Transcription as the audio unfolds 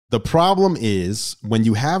The problem is when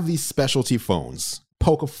you have these specialty phones,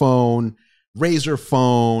 Pocophone, Razer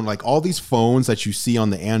phone, like all these phones that you see on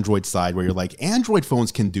the Android side where you're like, Android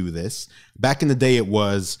phones can do this. Back in the day, it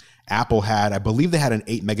was Apple had, I believe they had an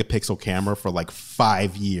 8 megapixel camera for like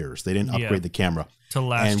 5 years. They didn't upgrade the camera. Till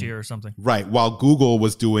last year or something. Right. While Google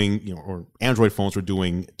was doing, or Android phones were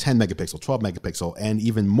doing 10 megapixel, 12 megapixel, and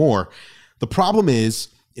even more. The problem is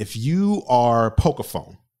if you are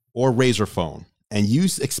Pocophone or Razer phone and you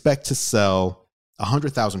expect to sell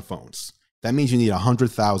 100,000 phones, that means you need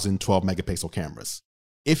 100,000 12 megapixel cameras.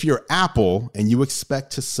 If you're Apple and you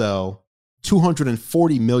expect to sell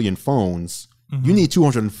 240 million phones, you need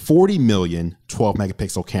 240 million 12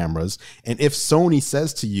 megapixel cameras. And if Sony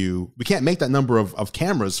says to you, we can't make that number of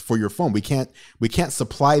cameras for your phone, we can't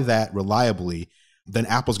supply that reliably, then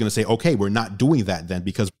Apple's going to say, okay, we're not doing that then,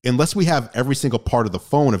 because unless we have every single part of the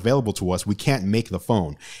phone available to us, we can't make the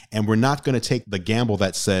phone. And we're not going to take the gamble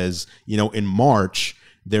that says, in March,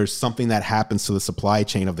 there's something that happens to the supply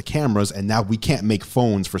chain of the cameras, and now we can't make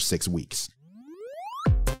phones for 6 weeks.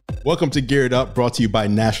 Welcome to Geared Up, brought to you by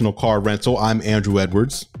National Car Rental. I'm Andrew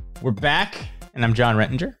Edwards. We're back, and I'm John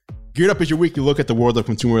Rettinger. Geared Up is your weekly look at the world of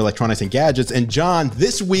consumer electronics and gadgets. And John,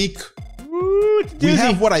 this week, we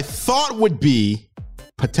have what I thought would be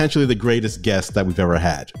potentially the greatest guest that we've ever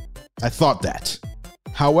had. I thought that.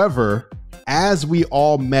 However, as we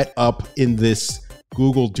all met up in this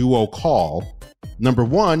Google Duo call, number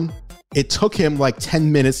one, it took him like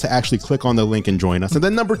 10 minutes to actually click on the link and join us. And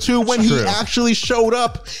then number two, when he actually showed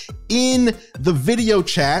up in the video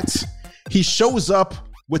chat, he shows up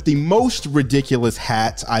with the most ridiculous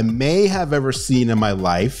hat I may have ever seen in my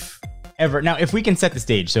life. Ever. Now, if we can set the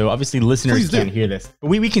stage, so obviously listeners can't hear this, but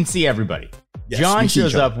we can see everybody. Yes, John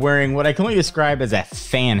shows up wearing what I can only describe as a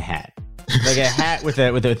fan hat. Like a hat with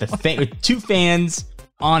two fans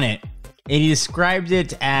on it. And he described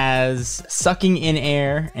it as sucking in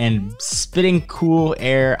air and spitting cool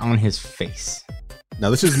air on his face.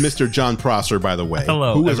 Now, this is Mr. John Prosser, by the way.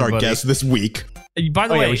 Hello, who is everybody. our guest this week. By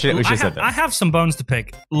the way, we should have said that. I have some bones to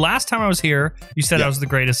pick. Last time I was here, you said I was the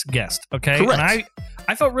greatest guest, okay? Correct. And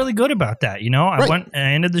I felt really good about that, I went and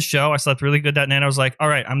I ended the show. I slept really good that night. I was like, all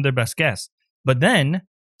right, I'm their best guest. But then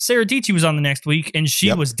Sarah Dietschy was on the next week, and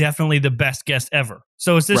she was definitely the best guest ever.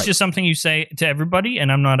 So is this just something you say to everybody,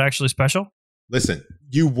 and I'm not actually special? Listen,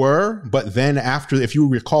 you were, but then if you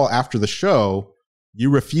recall, after the show, you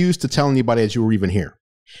refused to tell anybody that you were even here.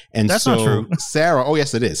 And that's so not true. Sarah, oh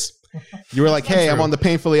yes, it is. You were like, hey, I'm on the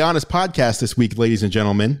Painfully Honest podcast this week, ladies and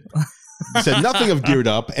gentlemen. You said nothing of Geared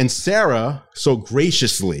Up, and Sarah so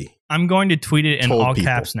graciously. I'm going to tweet it in all people.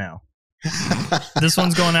 caps now. This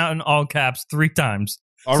one's going out in all caps 3 times.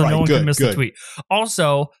 All so right, no one good, can miss good. the tweet.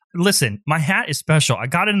 Also, listen, my hat is special. I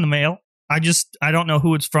got it in the mail. I don't know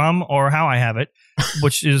who it's from or how I have it,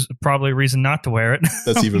 which is probably a reason not to wear it.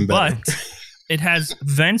 That's even better. But it has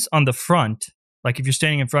vents on the front. Like if you're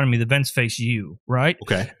standing in front of me, the vents face you, right?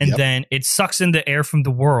 Okay. And then it sucks in the air from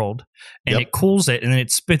the world and it cools it and then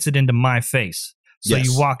it spits it into my face. So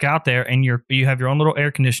you walk out there and you have your own little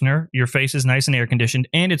air conditioner. Your face is nice and air conditioned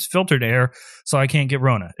and it's filtered air, so I can't get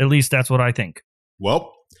Rona. At least that's what I think.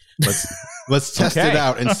 Well, let's test it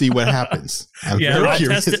out and see what happens. I'll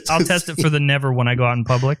test it for the never when I go out in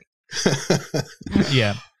public.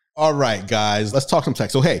 Yeah. All right, guys, let's talk some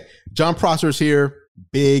tech. So, hey, John Prosser's here,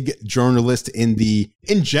 big journalist in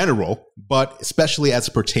general, but especially as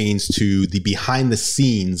it pertains to the behind the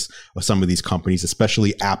scenes of some of these companies,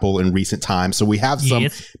 especially Apple in recent times. So we have some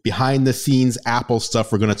behind the scenes Apple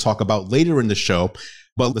stuff we're going to talk about later in the show.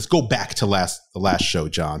 But let's go back to the last show,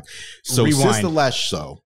 John. So since the last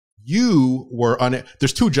show, you were on it.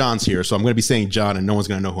 There's 2 Johns here, so I'm going to be saying John, and no one's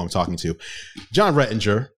going to know who I'm talking to. John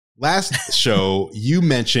Rettinger. Last show, you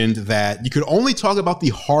mentioned that you could only talk about the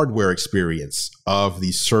hardware experience of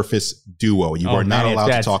the Surface Duo. You are not allowed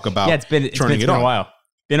to talk about turning it on.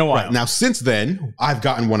 Been a while. Right. Now, since then, I've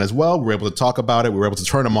gotten one as well. We were able to talk about it. We were able to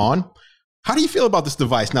turn them on. How do you feel about this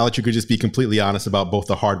device now that you could just be completely honest about both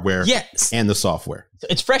the hardware and the software?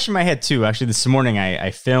 It's fresh in my head, too. Actually, this morning,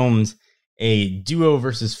 I filmed a Duo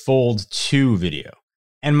versus Fold 2 video.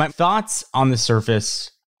 And my thoughts on the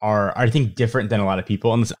Surface are, I think, different than a lot of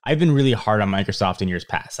people. And I've been really hard on Microsoft in years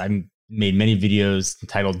past. I've made many videos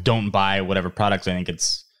entitled "Don't Buy Whatever Products." I think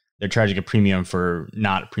they're charging a premium for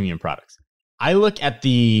not premium products. I look at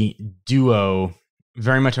the Duo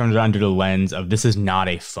very much under the lens of this is not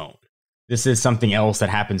a phone. This is something else that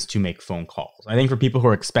happens to make phone calls. I think for people who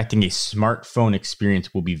are expecting a smartphone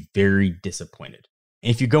experience will be very disappointed.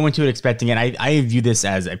 If you go into it expecting it, I view this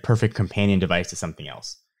as a perfect companion device to something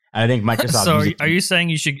else. I think Microsoft. So are you saying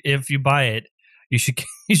you should, if you buy it, You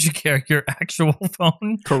should carry your actual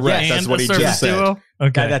phone. Correct. That's what he just said. Duo?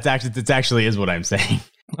 Okay. That's actually is what I'm saying.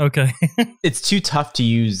 Okay. It's too tough to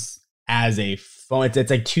use as a phone.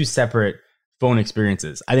 It's like two separate phone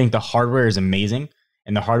experiences. I think the hardware is amazing,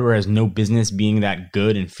 and the hardware has no business being that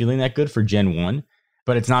good and feeling that good for Gen 1,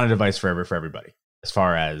 but it's not a device for everybody. As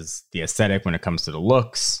far as the aesthetic, when it comes to the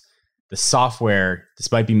looks, the software,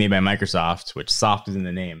 despite being made by Microsoft, which soft is in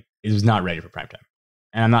the name, it was not ready for prime time.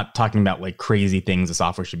 And I'm not talking about like crazy things the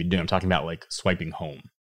software should be doing. I'm talking about like swiping home.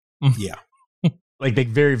 Yeah. Like the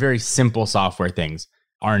very, very simple software things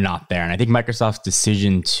are not there. And I think Microsoft's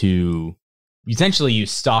decision to essentially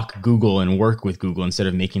use stock Google and work with Google instead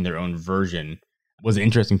of making their own version was an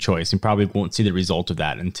interesting choice, and probably won't see the result of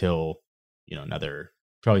that until, another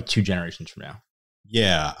probably 2 generations from now.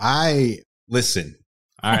 Yeah. Listen.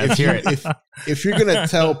 All right, let's hear it. If you're going to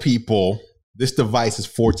tell people this device is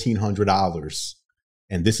 $1,400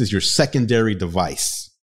 and this is your secondary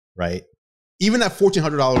device, right? Even at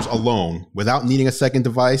 $1,400 alone, without needing a second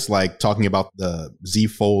device, like talking about the Z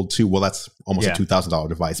Fold 2, well, that's almost a $2,000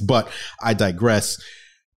 device, but I digress.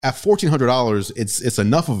 At $1,400, it's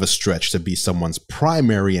enough of a stretch to be someone's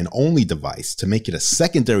primary and only device. To make it a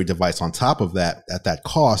secondary device on top of that, at that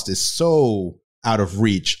cost, is so out of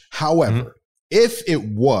reach. However, if it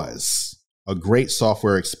was a great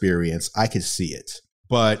software experience, I could see it.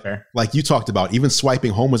 But like you talked about, even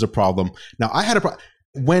swiping home was a problem. Now, I had a problem.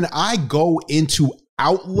 When I go into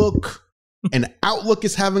Outlook and Outlook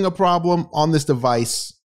is having a problem on this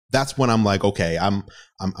device, that's when I'm like, okay, I'm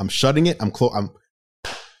shutting it. I'm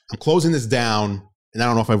closing this down, and I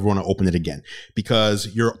don't know if I ever want to open it again,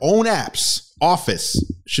 because your own apps, Office,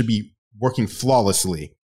 should be working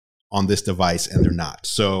flawlessly on this device, and they're not.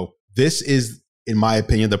 So this is, in my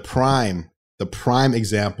opinion, the prime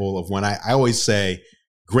example of when I always say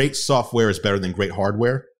great software is better than great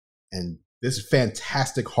hardware, and this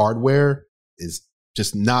fantastic hardware is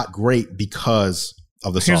just not great because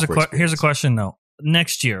of the software. Here's a question though.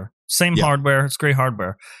 Next year, same hardware, it's great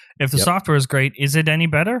hardware. If the software is great, is it any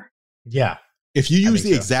better? Yeah. If you use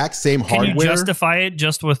the exact same hardware, can you justify it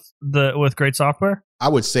just with great software? I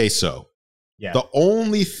would say so. Yeah. The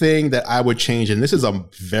only thing that I would change, and this is a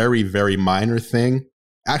very, very minor thing.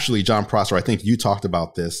 Actually, John Prosser, I think you talked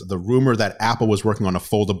about this. The rumor that Apple was working on a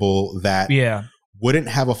foldable that wouldn't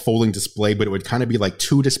have a folding display, but it would kind of be like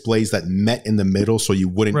 2 displays that met in the middle, so you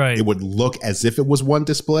wouldn't. Right. It would look as if it was one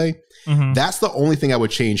display. Mm-hmm. That's the only thing I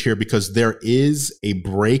would change here, because there is a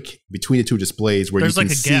break between the 2 displays where there's you can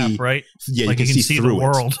like a gap, right? Yeah, like you can see through the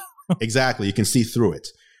world. Exactly, you can see through it.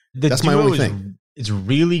 That's my only thing. It's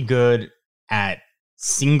really good at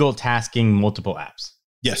single tasking multiple apps.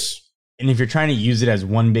 Yes. And if you're trying to use it as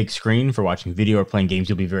one big screen for watching video or playing games,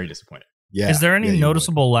 you'll be very disappointed. Yeah. Is there any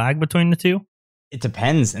noticeable lag between the 2? It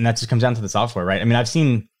depends, and that just comes down to the software, right? I mean, I've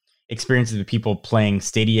seen experiences with people playing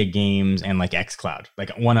Stadia games and like xCloud, like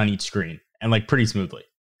one on each screen, and like pretty smoothly.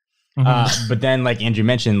 Mm-hmm. But then, like Andrew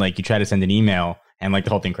mentioned, like you try to send an email and like the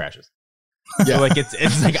whole thing crashes. Yeah, so, like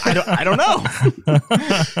it's like I don't know.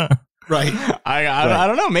 Right. I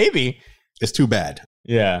don't know. Maybe it's too bad.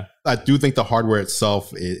 Yeah, I do think the hardware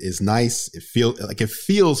itself is nice. It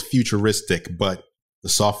feels futuristic, but the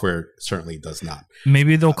software certainly does not.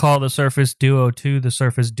 Maybe they'll call the Surface Duo 2 the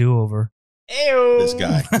Surface Do-Over. Ew. This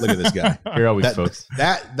guy. Look at this guy. You're always folks.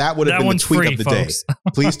 That would have been the tweet free, of the folks. Day.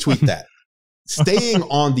 Please tweet that. Staying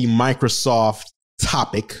on the Microsoft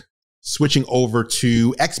topic, switching over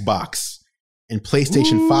to Xbox and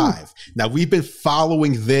PlayStation 5. Now, we've been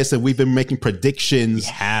following this and we've been making predictions.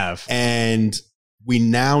 We have. And we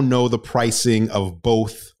now know the pricing of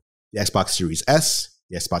both the Xbox Series S,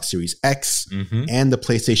 the Xbox Series X, and the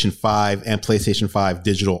PlayStation 5 and PlayStation 5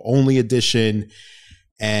 Digital Only Edition.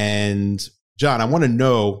 And John, I want to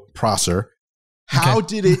know, Prosser, how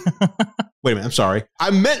did it... Wait a minute, I'm sorry.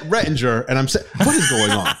 I meant Rettinger, and I'm saying, what is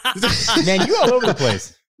going on? Man, you all over the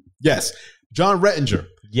place. Yes. John Rettinger.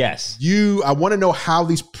 Yes. I want to know how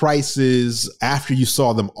these prices, after you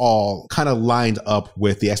saw them all, kind of lined up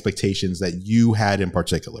with the expectations that you had in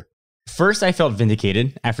particular. First, I felt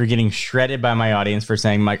vindicated after getting shredded by my audience for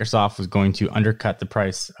saying Microsoft was going to undercut the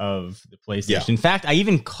price of the PlayStation. Yeah. In fact, I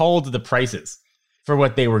even called the prices for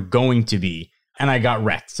what they were going to be, and I got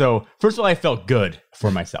wrecked. So, first of all, I felt good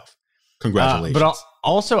for myself. Congratulations. But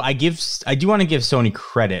also, I do want to give Sony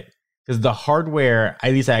credit, because the hardware,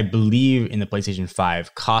 at least I believe in the PlayStation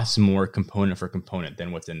 5, costs more component for component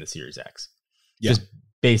than what's in the Series X. Yeah. Just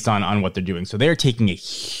based on what they're doing. So they're taking a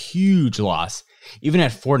huge loss, even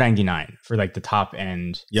at $499 for like the top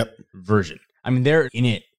end version. I mean, they're in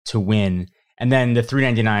it to win. And then the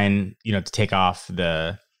 $399, to take off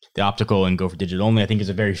the optical and go for digital only, I think is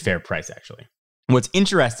a very fair price, actually. What's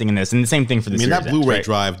interesting in this, and the same thing for the Series that Blu-ray X,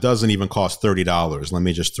 drive doesn't even cost $30. Let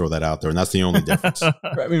me just throw that out there, and that's the only difference. I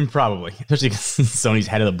mean, probably, especially because Sony's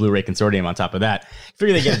head of the Blu-ray consortium. On top of that, I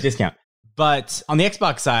figure they get a discount. But on the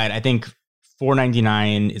Xbox side, I think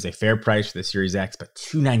 $499 is a fair price for the Series X, but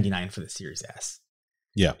 $299 for the Series S,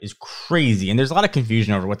 is crazy. And there's a lot of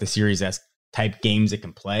confusion over what the Series S type games it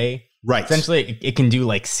can play. Right. Essentially, it can do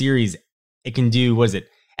like it can do, what is it?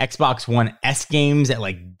 Xbox One S games at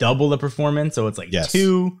like double the performance. So it's like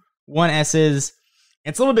 2 One S's.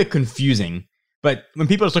 It's a little bit confusing, but when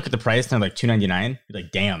people just look at the price and they're like $299, you're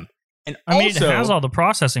like, damn. And I mean, it has all the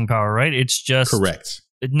processing power, right? It's just correct.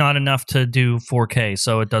 Not enough to do 4K,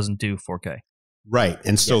 so it doesn't do 4K. Right.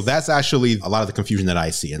 And so that's actually a lot of the confusion that I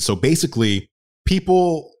see. And so basically,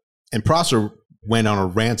 people, and Prosser went on a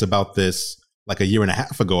rant about this like a year and a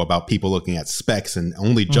half ago about people looking at specs and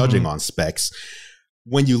only judging on specs.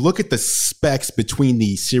 When you look at the specs between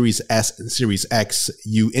the Series S and Series X,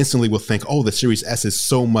 you instantly will think, oh, the Series S is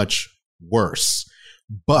so much worse.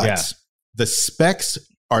 But the specs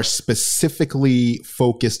are specifically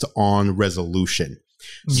focused on resolution.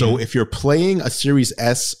 So if you're playing a Series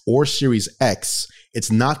S or Series X,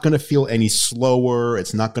 it's not going to feel any slower.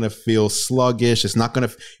 It's not going to feel sluggish. It's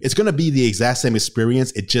going to be the exact same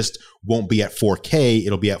experience. It just won't be at 4K.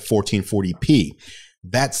 It'll be at 1440p.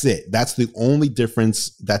 That's it. That's the only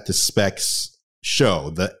difference that the specs show.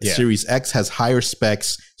 The Series X has higher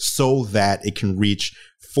specs so that it can reach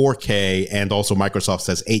 4K, and also Microsoft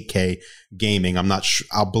says 8K gaming. I'm not sure.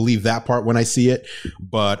 I'll believe that part when I see it.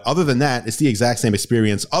 But other than that, it's the exact same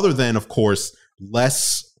experience, other than, of course,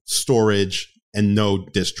 less storage and no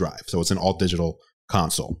disk drive. So it's an all digital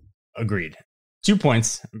console. Agreed. 2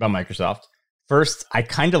 points about Microsoft. First, I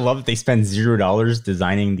kind of love that they spend $0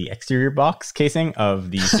 designing the exterior box casing of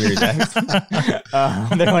the Series X.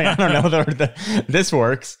 They're like, I don't know, this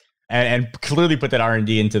works, and clearly put that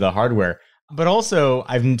R&D into the hardware. But also,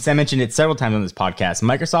 I mentioned it several times on this podcast,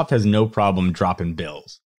 Microsoft has no problem dropping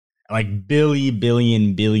bills. Like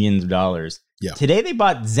billions of dollars. Yeah. Today they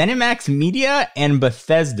bought ZeniMax Media and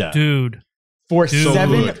Bethesda. Dude. For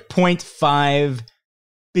 $7.5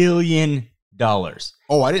 billion.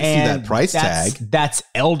 Oh, I didn't see that price tag. That's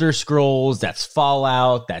Elder Scrolls, that's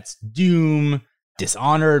Fallout, that's Doom,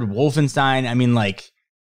 Dishonored, Wolfenstein.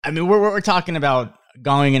 We're talking about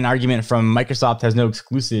going an argument from Microsoft has no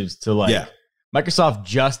exclusives to Microsoft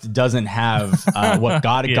just doesn't have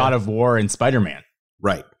God of War and Spider-Man.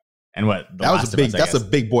 Right. And what? That's a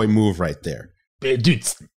big boy move right there. Dude,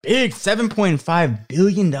 it's big. $7.5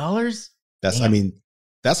 billion.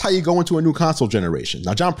 That's how you go into a new console generation.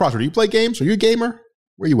 Now, John Prosser, do you play games? Are you a gamer?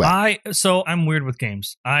 Where are you at? So I'm weird with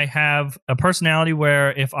games. I have a personality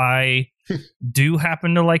where if I do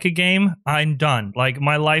happen to like a game, I'm done. Like,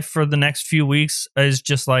 my life for the next few weeks is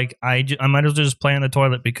just like, I might as well just play on the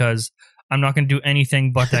toilet because I'm not going to do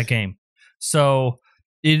anything but that game. So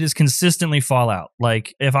it is consistently Fallout.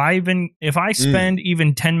 Like, if I spend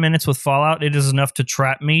even 10 minutes with Fallout, it is enough to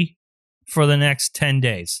trap me for the next 10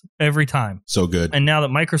 days every time. So good. And now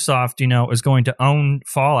that Microsoft, is going to own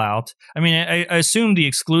Fallout, I assume the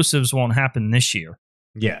exclusives won't happen this year.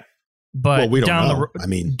 Yeah. But we don't know.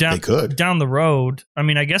 They could. Down the road,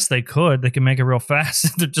 I guess they could. They can make it real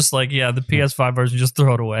fast. They're just like, the PS5 version, just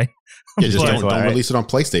throw it away. Yeah, just don't release it on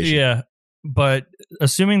PlayStation. Yeah. But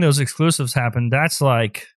assuming those exclusives happen, that's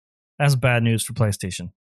bad news for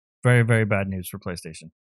PlayStation. Very, very bad news for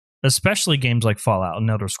PlayStation. Especially games like Fallout and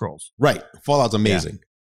Elder Scrolls. Right. Fallout's amazing. Yeah.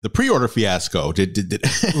 The pre-order fiasco. Did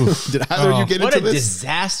either of you get into this? What a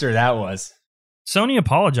disaster that was. Sony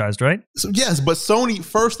apologized, right? So, yes, but Sony,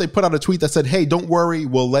 first they put out a tweet that said, hey, don't worry,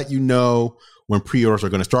 we'll let you know when pre-orders are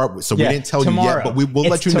going to start. So we didn't tell you yet, but we'll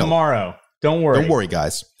let you know. Tomorrow. Don't worry. Don't worry,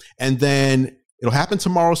 guys. And then it'll happen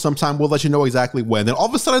tomorrow sometime. We'll let you know exactly when. Then all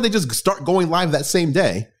of a sudden they just start going live that same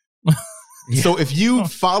day. Yeah. So if you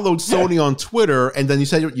followed Sony on Twitter and then you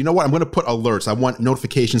said, you know what, I'm going to put alerts. I want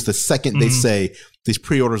notifications the second they say these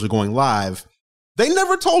pre-orders are going live. They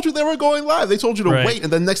never told you they were going live. They told you to wait.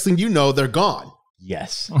 And then next thing you know, they're gone.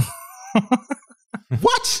 Yes.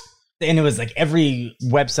 What? And it was like every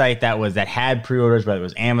website that had pre-orders, whether it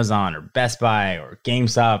was Amazon or Best Buy or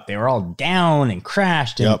GameStop, they were all down and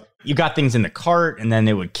crashed. And you got things in the cart and then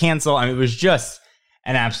they would cancel. It was just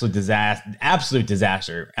an absolute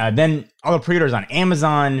disaster. Then all the pre-orders on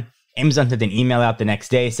Amazon sent an email out the next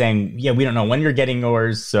day saying, yeah, we don't know when you're getting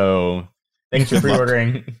yours, so thanks for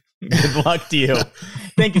pre-ordering. Good luck to you.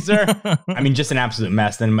 Thank you, sir. Just an absolute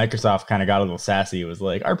mess. Then Microsoft kind of got a little sassy. It was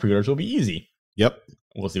like, our pre-orders will be easy. Yep.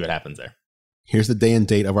 We'll see what happens there. Here's the day and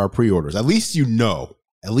date of our pre-orders. At least you know.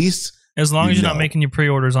 At least as long as you're not making your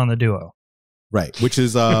pre-orders on the Duo. Right, which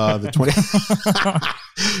is the 20.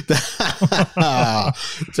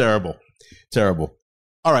 Terrible.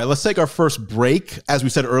 All right, let's take our first break. As we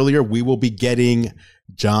said earlier, we will be getting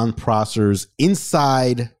Jon Prosser's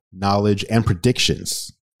inside knowledge and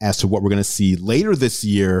predictions as to what we're going to see later this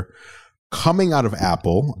year coming out of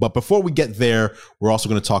Apple. But before we get there, we're also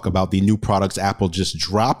going to talk about the new products Apple just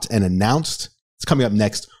dropped and announced. It's coming up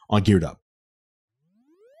next on Geared Up.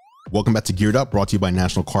 Welcome back to Geared Up, brought to you by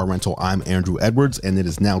National Car Rental. I'm Andrew Edwards, and it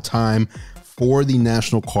is now time for the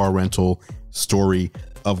National Car Rental Story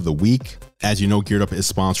of the Week. As you know, Geared Up is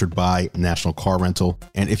sponsored by National Car Rental.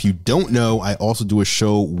 And if you don't know, I also do a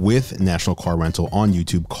show with National Car Rental on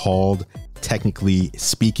YouTube called Technically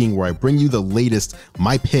Speaking, where I bring you the latest,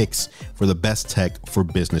 my picks for the best tech for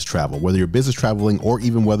business travel. Whether you're business traveling or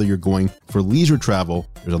even whether you're going for leisure travel,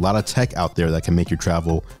 there's a lot of tech out there that can make your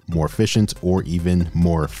travel more efficient or even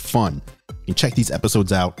more fun. You can check these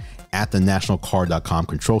episodes out at the nationalcar.com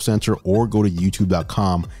control center or go to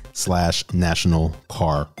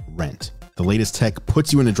youtube.com/nationalcarrent. The latest tech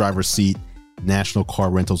puts you in the driver's seat. National Car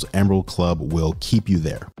Rental's Emerald Club will keep you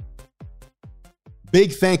there.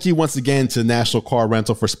 Big thank you once again to National Car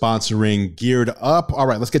Rental for sponsoring Geared Up. All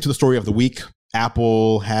right, let's get to the story of the week.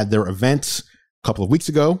 Apple had their event a couple of weeks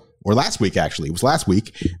ago, or last week, actually. It was last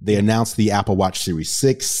week. They announced the Apple Watch Series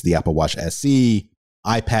 6, the Apple Watch SE,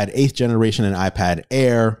 iPad 8th generation and iPad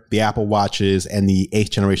Air. The Apple Watches and the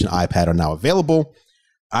 8th generation iPad are now available.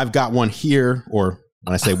 I've got one here, or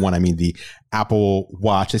when I say one, I mean the Apple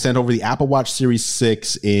Watch. They sent over the Apple Watch Series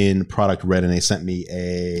 6 in product red, and they sent me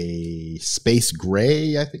a space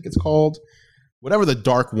gray, I think it's called. Whatever the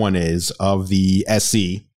dark one is of the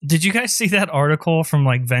SE. Did you guys see that article from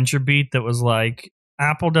like VentureBeat that was like,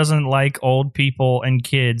 Apple doesn't like old people and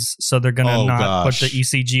kids, so they're going to put the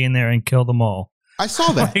ECG in there and kill them all? I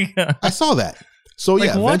saw that. I saw that. So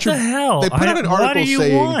like, what the hell? They put out an article what do you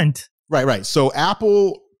saying, want? Right. So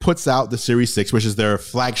Apple puts out the Series 6, which is their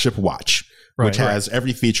flagship watch, which has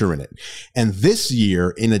every feature in it. And this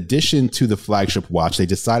year, in addition to the flagship watch, they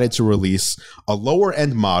decided to release a lower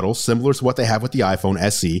end model similar to what they have with the iPhone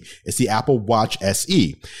SE. It's the Apple Watch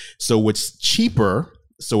SE. So it's cheaper.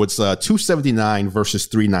 So it's $279 versus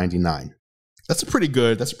 $399. That's a pretty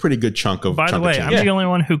good chunk of. By the way, I'm the only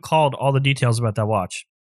one who called all the details about that watch.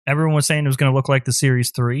 Everyone was saying it was going to look like the Series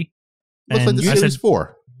 3. Looks like the Series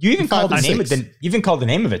 4. You even called the name of it. You even called the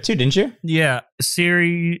name of it too, didn't you? Yeah,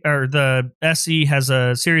 the SE has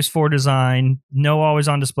a Series 4 design, no always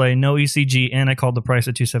on display, no ECG, and I called the price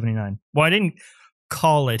at $279. Well, I didn't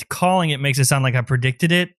call it. Calling it makes it sound like I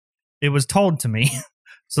predicted it. It was told to me,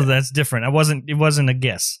 so that's different. It wasn't a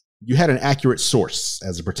guess. You had an accurate source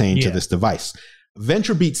as it pertained to this device.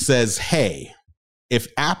 VentureBeat says, "Hey, if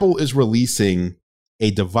Apple is releasing a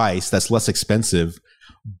device that's less expensive,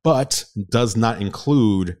 but does not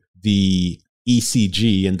include the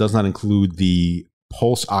ECG and does not include the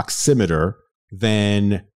pulse oximeter,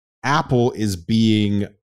 then Apple is being,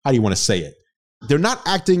 how do you want to say it? They're not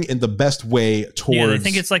acting in the best way towards... Yeah, they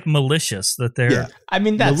think it's like malicious that they're... Yeah. I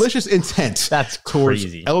mean, that's... malicious intent. That's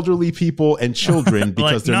crazy. Towards elderly people and children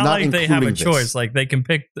because like, they're not like including they have a this. choice. Like they can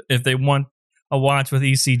pick if they want a watch with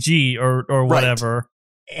ECG or whatever. Right.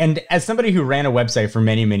 And as somebody who ran a website for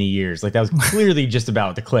many, many years, like that was clearly just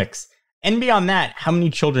about the clicks. And beyond that, how many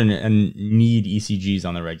children need ECGs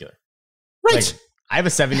on the regular? Right. Like, I have a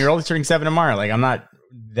 7-year-old who's turning 7 tomorrow. Like I'm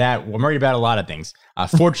worried about a lot of things.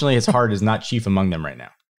 Fortunately, his heart is not chief among them right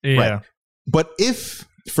now. Yeah. Right. But if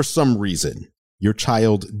for some reason your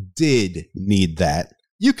child did need that,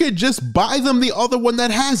 you could just buy them the other one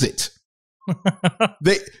that has it.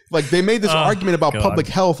 They made this argument about public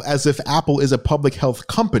health as if Apple is a public health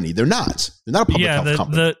company. They're not. They're not a public health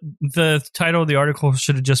company. The title of the article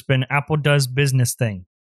should have just been Apple Does Business Thing.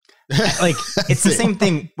 Like it's the same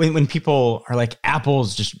thing when people are like,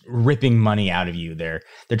 Apple's just ripping money out of you. They're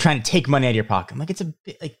trying to take money out of your pocket. I'm like,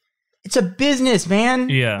 it's a business, man.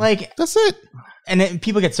 Yeah. Like that's it. And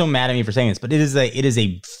people get so mad at me for saying this, but it is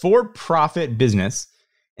a for-profit business.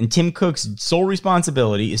 And Tim Cook's sole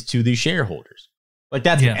responsibility is to the shareholders. Like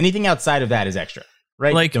that's anything outside of that is extra,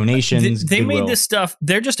 right? Like donations. They made this stuff.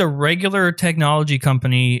 They're just a regular technology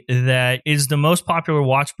company that is the most popular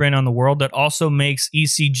watch brand on the world that also makes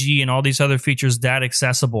ECG and all these other features that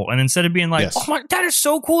accessible. And instead of being like, oh my, that is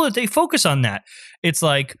so cool that they focus on that. It's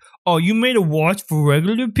like, oh, you made a watch for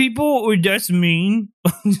regular people, or that's mean.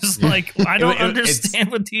 Just like, I don't understand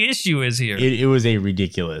what the issue is here. It was a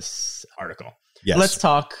ridiculous article. Yes. Let's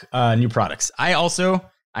talk new products. I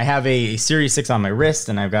have a Series 6 on my wrist,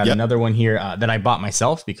 and I've got another one here that I bought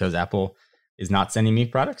myself because Apple is not sending me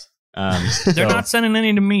products. They're not sending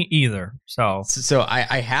any to me either. So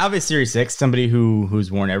I have a Series 6, somebody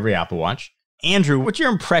who's worn every Apple Watch. Andrew, what's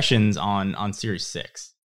your impressions on Series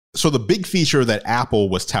 6? So the big feature that Apple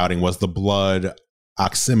was touting was the blood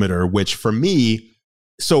oximeter, which for me,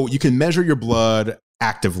 so you can measure your blood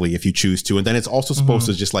actively if you choose to, and then it's also supposed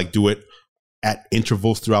to just like do it at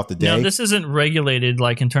intervals throughout the day. No, this isn't regulated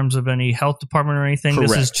like in terms of any health department or anything.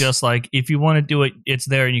 Correct. This is just like if you want to do it, it's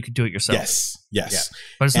there and you can do it yourself. Yes. Yeah.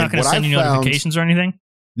 But it's not going to send you notifications or anything?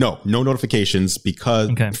 No notifications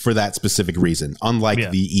because for that specific reason,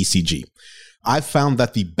 unlike the ECG. I've found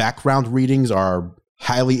that the background readings are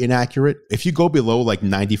highly inaccurate. If you go below like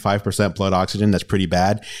 95% blood oxygen, that's pretty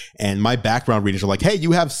bad. And my background readings are like, hey,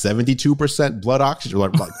 you have 72% blood oxygen.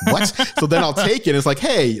 Like what? So then I'll take it. And it's like,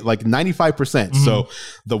 hey, like 95%. So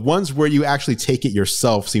the ones where you actually take it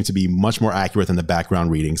yourself seem to be much more accurate than the background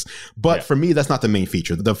readings. But for me, that's not the main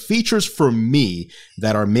feature. The features for me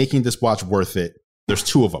that are making this watch worth it, there's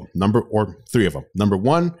three of them. Number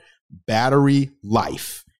one, battery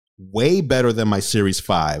life. Way better than my Series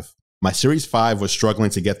 5. My Series 5 was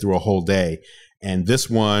struggling to get through a whole day. And this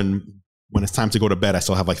one, when it's time to go to bed, I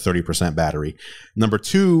still have like 30% battery. Number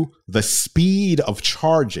two, the speed of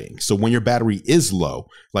charging. So when your battery is low,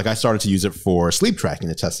 like I started to use it for sleep tracking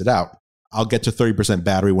to test it out. I'll get to 30%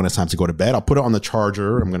 battery when it's time to go to bed. I'll put it on the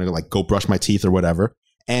charger. I'm going to like go brush my teeth or whatever.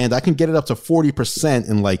 And I can get it up to 40%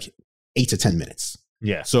 in like 8 to 10 minutes.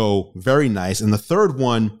 Yeah. So very nice. And the third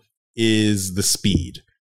one is the speed.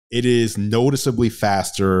 It is noticeably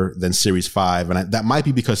faster than Series 5. And that might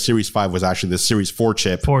be because Series 5 was actually the Series 4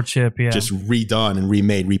 chip. Just redone and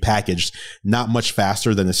remade, repackaged. Not much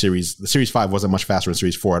faster than the Series 5 wasn't much faster than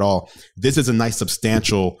Series 4 at all. This is a nice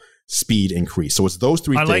substantial speed increase. So it's those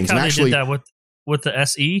three things. I like how they did that with the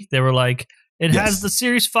SE. They were like, it has the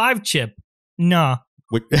Series 5 chip. Nah.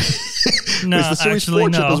 It's the Series 4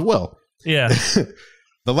 chip as well. Yeah.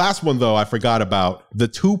 The last one, though, I forgot about. The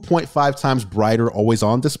 2.5 times brighter always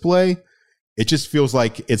on display. It just feels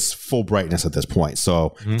like it's full brightness at this point.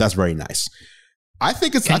 So that's very nice. I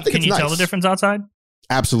think it's nice. Can you tell the difference outside?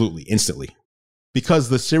 Absolutely. Instantly. Because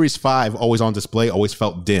the Series 5 always on display always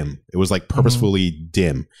felt dim. It was like purposefully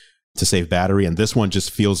dim to save battery. And this one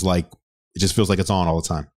just feels like it's on all the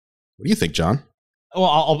time. What do you think, John? Well,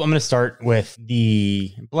 I'm going to start with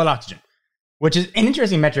the blood oxygen, which is an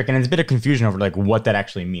interesting metric, and it's a bit of confusion over like what that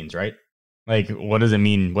actually means, right? Like, what does it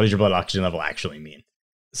mean? What does your blood oxygen level actually mean?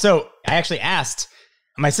 So I actually asked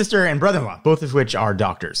my sister and brother-in-law, both of which are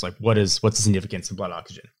doctors, like what's the significance of blood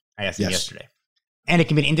oxygen? I asked them yesterday. And it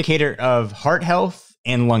can be an indicator of heart health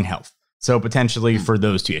and lung health. So potentially for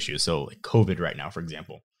those two issues. So like COVID right now, for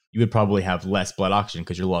example, you would probably have less blood oxygen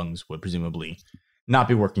because your lungs would presumably not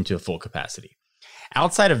be working to a full capacity.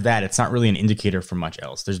 Outside of that, it's not really an indicator for much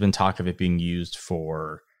else. There's been talk of it being used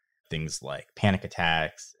for things like panic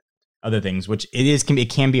attacks, other things, which it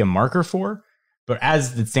can be a marker for. But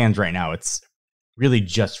as it stands right now, it's really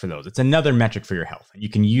just for those. It's another metric for your health. You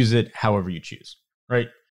can use it however you choose, right?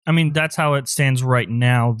 I mean, that's how it stands right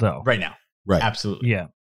now, though. Right now. Right. Absolutely. Yeah.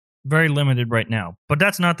 Very limited right now. But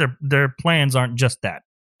that's not their plans aren't just that.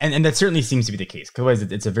 And that certainly seems to be the case. Otherwise,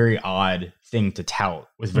 it's a very odd thing to tout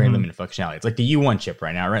with very limited functionality. It's like the U1 chip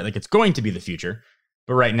right now, right? Like it's going to be the future,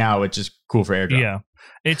 but right now it's just cool for AirDrop. Yeah,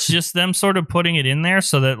 it's just them sort of putting it in there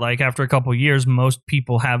so that like after a couple of years, most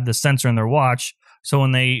people have the sensor in their watch. So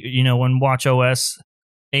when when Watch OS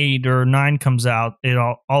 8 or 9 comes out, it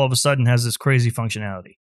all of a sudden has this crazy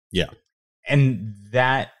functionality. Yeah, and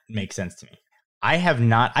that makes sense to me.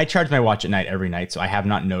 I charge my watch at night every night, so I have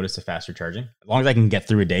not noticed a faster charging. As long as I can get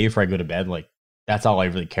through a day before I go to bed, like that's all I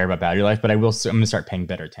really care about battery life, but I'm going to start paying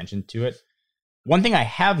better attention to it. One thing I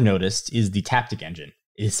have noticed is the Taptic engine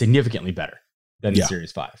is significantly better than the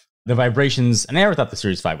Series 5. The vibrations, and I never thought the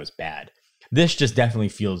Series 5 was bad. This just definitely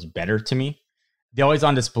feels better to me. The always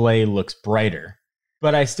on display looks brighter,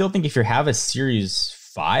 but I still think if you have a Series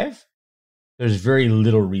 5, there's very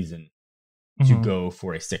little reason to go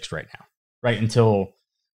for a 6 right now. Right, until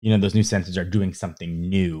those new sensors are doing something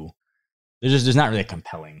new. There's not really a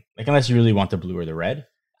compelling, like unless you really want the blue or the red.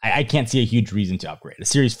 I can't see a huge reason to upgrade. The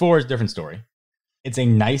Series 4 is a different story. It's a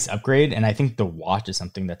nice upgrade, and I think the watch is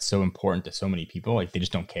something that's so important to so many people. Like they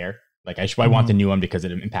just don't care. Like I want the new one because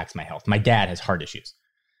it impacts my health. My dad has heart issues.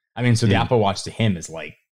 I mean, so the Apple Watch to him is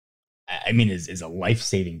like, is a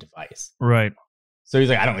life-saving device. Right. So he's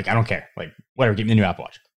like, I don't care. Like whatever, give me the new Apple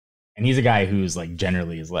Watch. And he's a guy who's like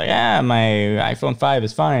generally is like, my iPhone 5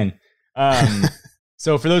 is fine.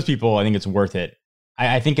 So for those people, I think it's worth it.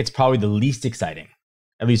 I think it's probably the least exciting,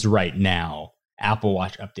 at least right now, Apple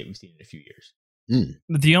Watch update we've seen in a few years.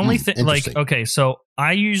 The only thing, like, okay, so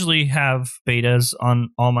I usually have betas on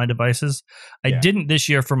all my devices. I didn't this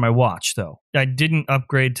year for my watch, though. I didn't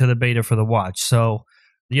upgrade to the beta for the watch. So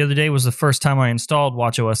the other day was the first time I installed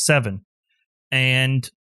watchOS 7. And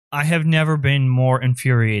I have never been more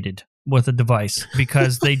infuriated with a device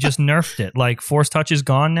because they just nerfed it. Like, Force Touch is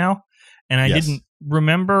gone now. And I didn't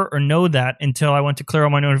remember or know that until I went to clear all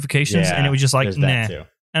my notifications. And it was just like, nah.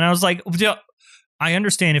 And I was like, I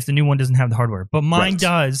understand if the new one doesn't have the hardware, but mine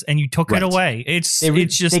does, and you took it away. It's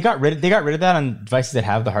just they got rid of that on devices that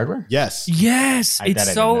have the hardware. Yes.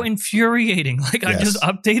 It's so infuriating. Like I just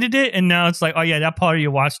updated it, and now it's like, oh yeah, that part of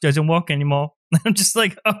your watch doesn't work anymore. I'm just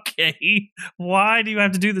like, okay, why do you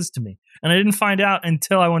have to do this to me? And I didn't find out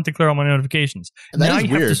until I went to clear all my notifications. Now you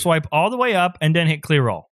have to swipe all the way up and then hit clear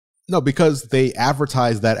all. No, because they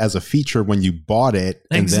advertised that as a feature when you bought it.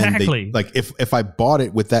 And exactly. Then like if I bought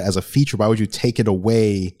it with that as a feature, why would you take it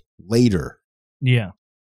away later? Yeah.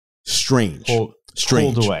 Strange.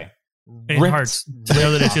 Pulled away. It hurts to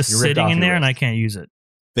know that it's just sitting in there and I can't use it.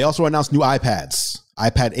 They also announced new iPads.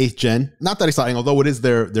 iPad 8th gen. Not that exciting, although it is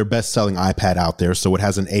their best-selling iPad out there. So it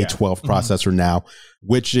has an A12 processor now,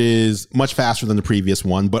 which is much faster than the previous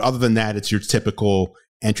one. But other than that, it's your typical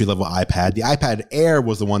entry-level iPad. The iPad Air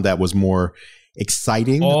was the one that was more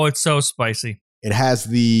exciting. Oh, it's so spicy. It has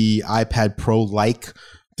the iPad Pro-like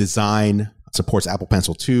design, supports Apple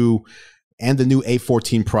Pencil 2, and the new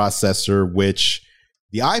A14 processor, which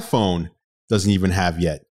the iPhone doesn't even have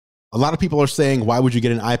yet. A lot of people are saying, why would you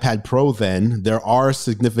get an iPad Pro then? There are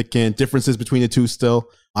significant differences between the two still.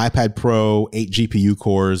 iPad Pro, 8 GPU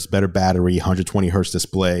cores, better battery, 120 hertz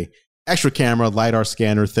display. Extra camera, LiDAR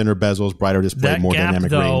scanner, thinner bezels, brighter display, more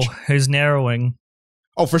dynamic range. That gap, though, is narrowing.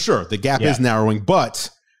 Oh, for sure. The gap is narrowing. But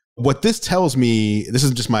what this tells me, this is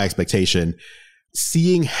just my expectation,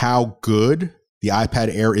 seeing how good the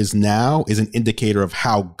iPad Air is now is an indicator of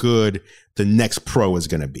how good the next Pro is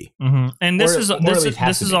going to be. Mm-hmm. And this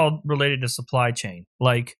is all related to supply chain.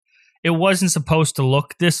 Like, it wasn't supposed to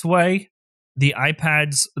look this way. The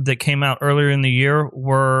iPads that came out earlier in the year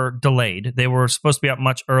were delayed. They were supposed to be out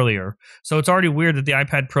much earlier. So it's already weird that the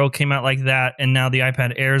iPad Pro came out like that, and now the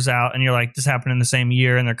iPad Air's out, and you're like, this happened in the same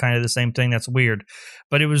year, and they're kind of the same thing. That's weird.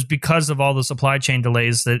 But it was because of all the supply chain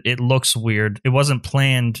delays that it looks weird. It wasn't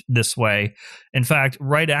planned this way. In fact,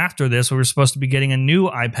 right after this, we were supposed to be getting a new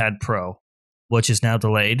iPad Pro, which is now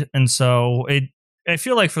delayed. And so I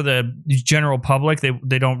feel like for the general public,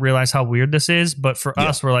 they don't realize how weird this is. But for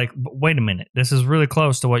us, we're like, wait a minute. This is really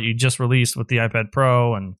close to what you just released with the iPad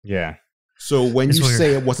Pro. And so when you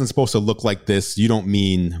say it wasn't supposed to look like this, you don't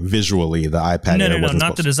mean visually the iPad Air wasn't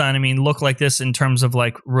not the design. I mean, look like this in terms of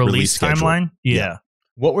like release timeline. Yeah.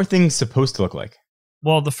 What were things supposed to look like?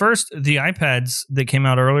 Well, the iPads that came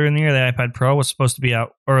out earlier in the year, the iPad Pro was supposed to be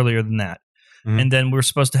out earlier than that. Mm-hmm. And then we were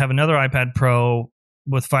supposed to have another iPad Pro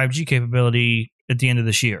with 5G capability at the end of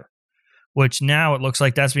this year, which now it looks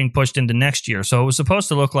like that's being pushed into next year. So it was supposed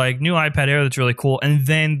to look like new iPad Air that's really cool, and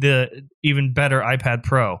then the even better iPad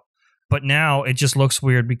Pro. But now it just looks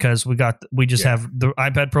weird because we just have the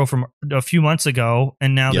iPad Pro from a few months ago,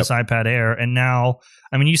 and now this iPad Air. And now,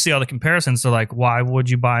 I mean, you see all the comparisons. They're like, why would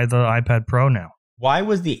you buy the iPad Pro now? Why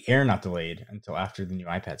was the Air not delayed until after the new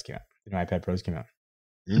iPads came out? The new iPad Pros came out.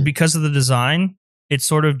 Because of the design. It's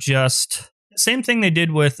sort of just same thing they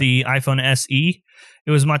did with the iPhone SE.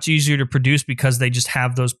 It was much easier to produce because they just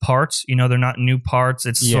have those parts. You know, they're not new parts.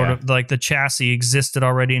 It's sort of like the chassis existed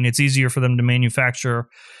already, and it's easier for them to manufacture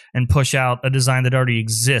and push out a design that already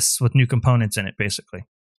exists with new components in it, basically.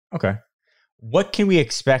 Okay. What can we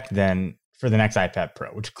expect then for the next iPad Pro,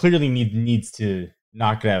 which clearly needs to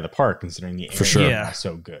knock it out of the park considering the Air is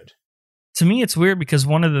so good? To me, it's weird because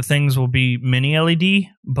one of the things will be mini LED,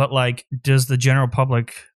 but like, does the general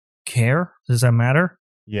public care? Does that matter?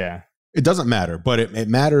 Yeah. It doesn't matter, but it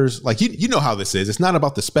matters. Like, you know how this is. It's not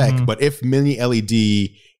about the spec, but if mini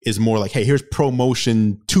LED is more like, hey, here's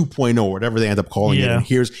ProMotion 2.0, whatever they end up calling it, and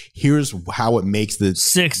here's how it makes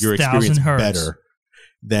your experience better,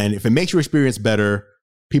 then if it makes your experience better,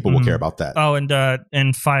 people will care about that. Oh, and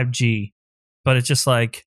 5G. But it's just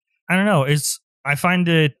like, I don't know. I find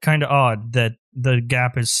it kind of odd that the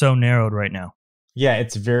gap is so narrowed right now. Yeah,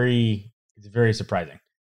 it's very surprising.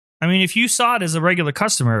 I mean, if you saw it as a regular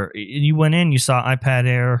customer, you went in, you saw iPad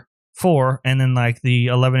Air 4, and then like the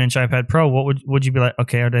 11-inch iPad Pro, what would you be like?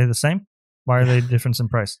 Okay, are they the same? Why are they different in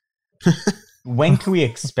price? When can we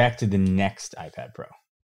expect the next iPad Pro?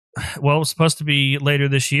 Well, it was supposed to be later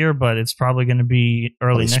this year, but it's probably going to be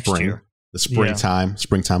early next year. The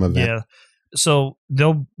springtime event. Yeah. So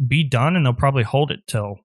they'll be done, and they'll probably hold it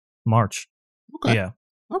till March. Okay. Yeah.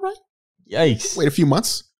 All right. Yikes. Wait a few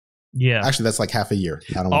months. Yeah. Actually, that's like half a year.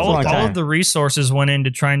 I don't all want to of the resources went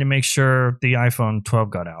into trying to make sure the iPhone 12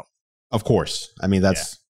 got out. Of course. I mean,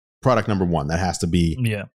 that's product number one. That has to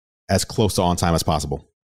be as close to on time as possible.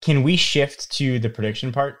 Can we shift to the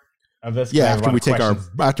prediction part of this? Yeah, after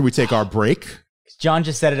we take our break. John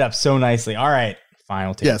just set it up so nicely. All right,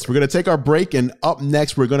 fine. Yes, we're going to take our break, and up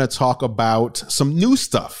next, we're going to talk about some new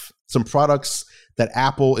stuff, some products that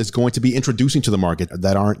Apple is going to be introducing to the market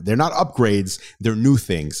they're not upgrades, they're new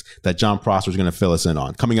things that John Prosser is going to fill us in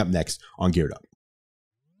on. Coming up next on Geared Up.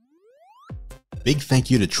 Big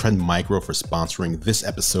thank you to Trend Micro for sponsoring this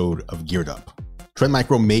episode of Geared Up. Trend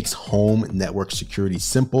Micro makes home network security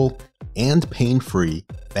simple and pain-free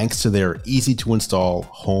thanks to their easy-to-install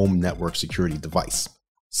home network security device.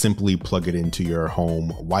 Simply plug it into your home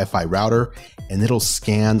Wi-Fi router, and it'll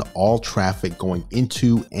scan all traffic going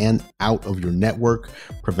into and out of your network,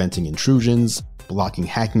 preventing intrusions, blocking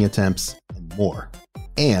hacking attempts, and more.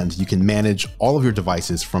 And you can manage all of your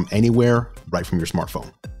devices from anywhere, right from your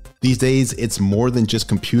smartphone. These days, it's more than just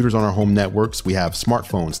computers on our home networks. We have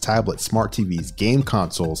smartphones, tablets, smart TVs, game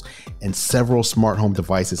consoles, and several smart home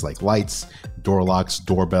devices like lights, door locks,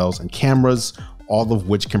 doorbells, and cameras, all of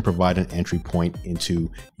which can provide an entry point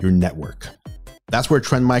into your network. That's where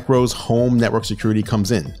Trend Micro's home network security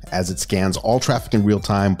comes in, as it scans all traffic in real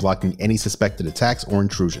time, blocking any suspected attacks or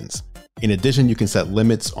intrusions. In addition, you can set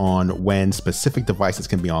limits on when specific devices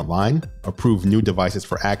can be online, approve new devices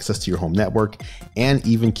for access to your home network, and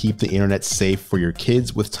even keep the internet safe for your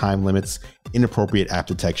kids with time limits, inappropriate app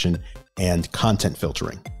detection, and content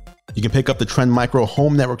filtering. You can pick up the Trend Micro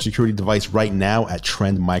home network security device right now at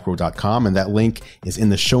trendmicro.com, and that link is in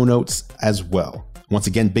the show notes as well. Once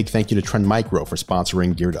again, big thank you to Trend Micro for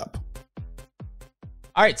sponsoring Geared Up.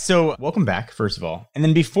 All right, so welcome back, first of all. And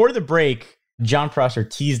then before the break, John Prosser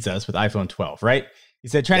teased us with iPhone 12, right? He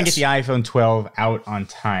said trying to get the iPhone 12 out on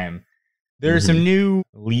time. There are some new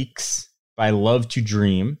leaks by Love to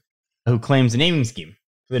Dream, who claims a naming scheme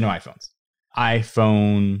for the new iPhones.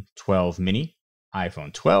 iPhone 12 mini,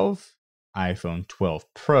 iPhone 12, iPhone 12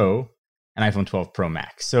 Pro, and iPhone 12 Pro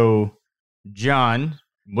Max. So, John,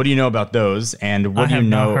 what do you know about those? And what do you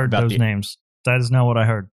know about those names? That is not what I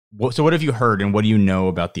heard. So what have you heard, and what do you know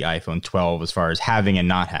about the iPhone 12 as far as having and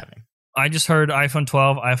not having? I just heard iPhone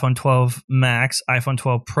 12, iPhone 12 Max, iPhone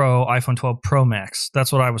 12 Pro, iPhone 12 Pro Max.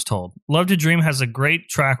 That's what I was told. Love to Dream has a great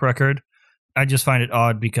track record. I just find it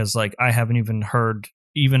odd because I haven't even heard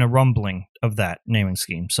even a rumbling of that naming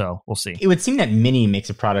scheme. So we'll see. It would seem that mini makes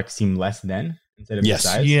a product seem less than instead of the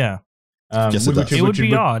size. Yeah. It would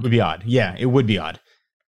be odd. Would be odd. Yeah, it would be odd.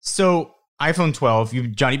 So iPhone 12,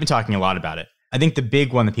 John, you've been talking a lot about it. I think the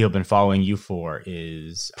big one that people have been following you for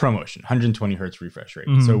is ProMotion, 120 hertz refresh rate.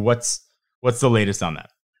 So what's the latest on that?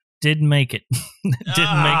 Didn't make it.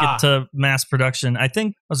 Didn't make it to mass production. I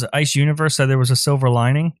think, was it Ice Universe said there was a silver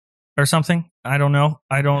lining or something? I don't know.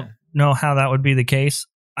 I don't know how that would be the case.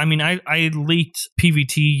 I mean, I leaked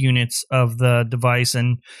PVT units of the device,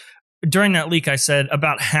 and during that leak, I said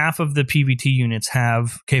about half of the PVT units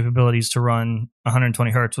have capabilities to run 120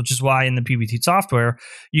 hertz, which is why in the PVT software,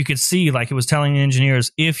 you could see, like it was telling the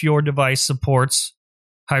engineers, if your device supports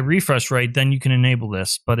high refresh rate, then you can enable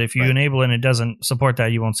this. But if you enable it and it doesn't support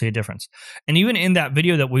that, you won't see a difference. And even in that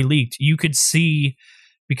video that we leaked, you could see,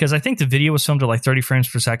 because I think the video was filmed at like 30 frames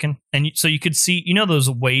per second. And so you could see, those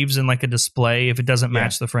waves in like a display if it doesn't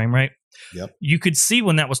match the frame rate. Yep. You could see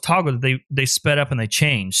when that was toggled, they sped up and they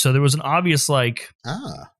changed. So there was an obvious on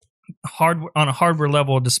a hardware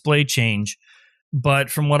level display change.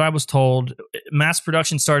 But from what I was told, mass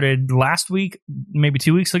production started last week, maybe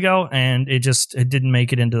 2 weeks ago, and it didn't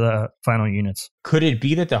make it into the final units. Could it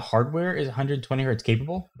be that the hardware is 120 hertz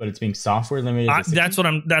capable, but it's being software limited? That's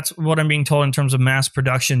what I'm being told in terms of mass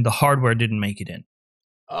production. The hardware didn't make it in.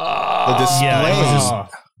 The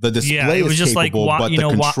display is just capable, but the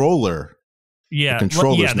controller. Yeah, the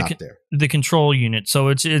controller's not there. The control unit. So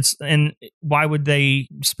it's and why would they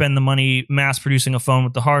spend the money mass producing a phone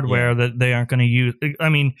with the hardware that they aren't going to use? I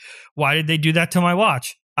mean, why did they do that to my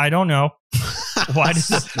watch? I don't know. How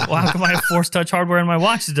come I have Force Touch hardware in my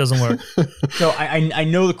watch that doesn't work? So I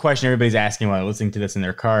know the question everybody's asking while listening to this in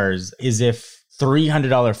their cars is if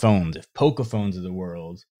 $300 phones, if Poco phones of the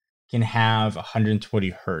world can have 120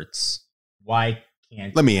 hertz, why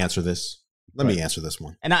can't? Let me answer this. Let me answer this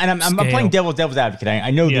one. And I'm playing devil's advocate.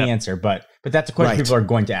 I know the answer, but that's a question people are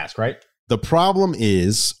going to ask, right? The problem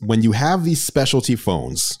is when you have these specialty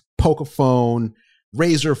phones, Pocophone,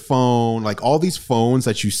 Razer phone, like all these phones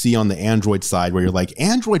that you see on the Android side where you're like,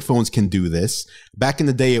 Android phones can do this. Back in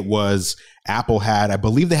the day, it was Apple had, I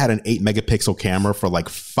believe they had an 8 megapixel camera for like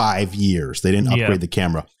 5 years. They didn't upgrade the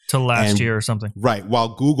camera. Till last year or something. Right.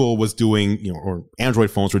 While Google was doing, or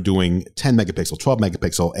Android phones were doing 10 megapixel, 12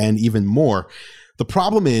 megapixel, and even more. The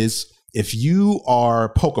problem is if you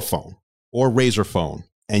are Pocophone or Razer phone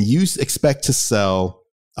and you expect to sell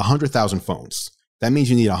 100,000 phones, that means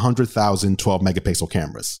you need 100,000 12 megapixel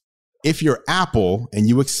cameras. If you're Apple and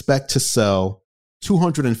you expect to sell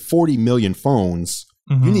 240 million phones,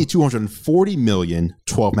 you need 240 million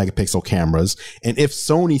 12 megapixel cameras. And if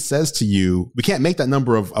Sony says to you, we can't make that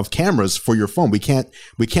number of cameras for your phone, we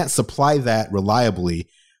can't supply that reliably,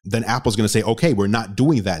 then Apple's going to say, okay, we're not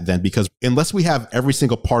doing that then, because unless we have every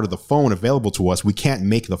single part of the phone available to us, we can't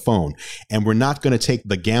make the phone. And we're not going to take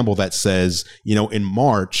the gamble that says, in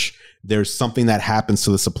March, there's something that happens to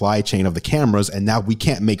the supply chain of the cameras, and now we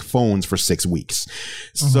can't make phones for 6 weeks.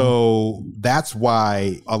 So that's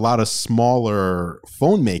why a lot of smaller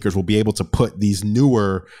phone makers will be able to put these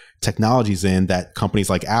newer technologies in that companies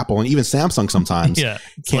like Apple and even Samsung sometimes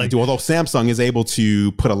can't do, although Samsung is able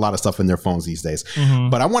to put a lot of stuff in their phones these days.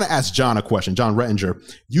 But I want to ask John a question. John Rettinger,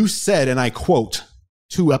 you said, and I quote,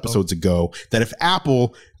 2 episodes ago, that if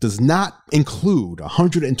Apple does not include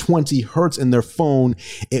 120 hertz in their phone,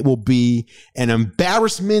 it will be an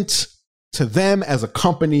embarrassment to them as a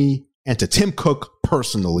company and to Tim Cook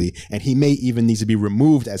personally, and he may even need to be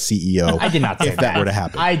removed as CEO. I did not say if that were to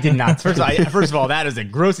happen. I did not. First of all, that is a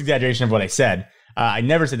gross exaggeration of what I said. I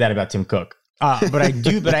never said that about Tim Cook. But I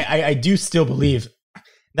do. But I do still believe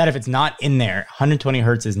that if it's not in there, 120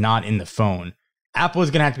 hertz is not in the phone, Apple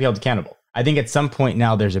is going to have to be held accountable. I think at some point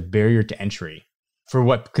now there's a barrier to entry for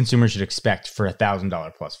what consumers should expect for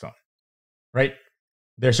 $1,000 plus phone, right?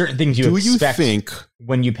 There are certain things you expect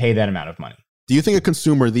when you pay that amount of money. Do you think a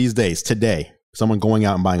consumer these days, today, someone going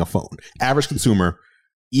out and buying a phone, average consumer,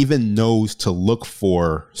 even knows to look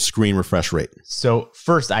for screen refresh rate? So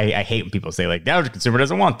first, I hate when people say like the average consumer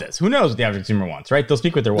doesn't want this. Who knows what the average consumer wants, right? They'll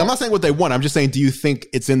speak what they want. I'm not saying what they want. I'm just saying, do you think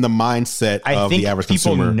it's in the mindset of the average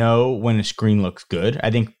consumer? I think people know when a screen looks good. I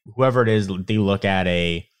think whoever it is, they look at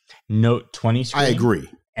a Note 20 screen. I agree.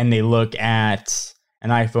 And they look at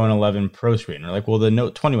an iPhone 11 Pro screen. And they're like, well, the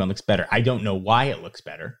Note 21 looks better. I don't know why it looks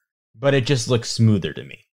better, but it just looks smoother to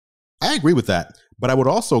me. I agree with that. But I would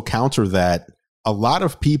also counter that a lot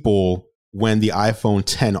of people, when the iPhone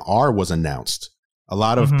XR was announced, a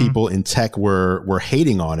lot of people in tech were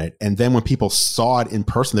hating on it. And then when people saw it in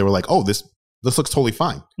person, they were like, oh, this looks totally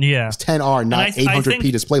fine. Yeah. This 10R, not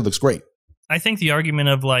 800p display looks great. I think the argument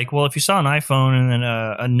of like, well, if you saw an iPhone and then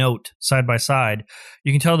a Note side by side,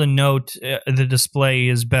 you can tell the Note, the display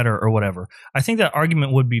is better or whatever. I think that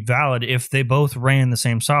argument would be valid if they both ran the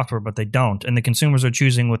same software, but they don't. And the consumers are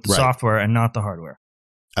choosing with the software and not the hardware.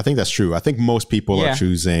 I think that's true. I think most people are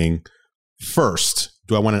choosing first,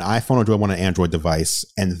 do I want an iPhone or do I want an Android device?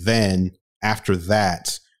 And then after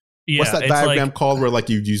that, what's that diagram called where like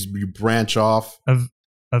you branch off?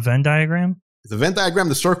 A Venn diagram? The Venn diagram,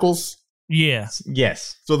 the circles? Yeah.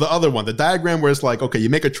 Yes. So the other one, the diagram where it's like, okay, you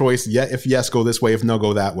make a choice. Yeah, if yes, go this way. If no,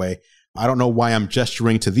 go that way. I don't know why I'm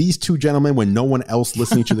gesturing to these two gentlemen when no one else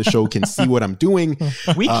listening to the show can see what I'm doing.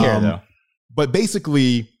 We care though. But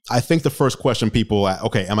basically, I think the first question people,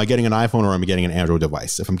 okay, am I getting an iPhone or am I getting an Android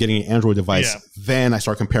device? If I'm getting an Android device, then I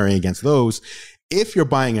start comparing against those. If you're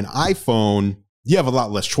buying an iPhone, you have a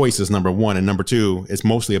lot less choices, number one. And number two, it's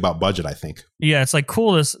mostly about budget, I think. Yeah, it's like,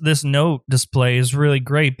 cool, this Note display is really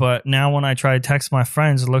great. But now when I try to text my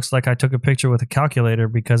friends, it looks like I took a picture with a calculator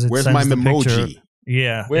because it Where's sends my the Memoji? Picture.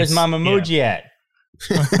 Yeah. Where's my Memoji at?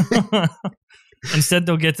 Instead,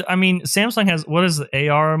 they'll get to, I mean, Samsung has, what is the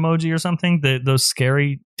AR emoji or something? Those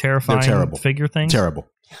scary, terrifying figure things? Terrible.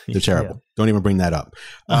 They're terrible. Don't even bring that up.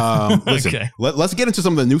 Listen, let's get into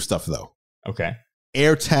some of the new stuff, though. Okay.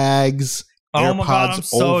 AirTags, AirPods, my God, I'm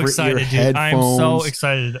so excited, dude. I'm so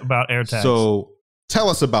excited about AirTags. So tell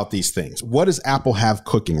us about these things. What does Apple have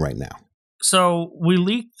cooking right now? So we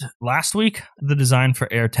leaked last week the design for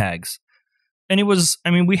AirTags. And it was,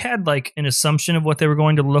 I mean, we had like an assumption of what they were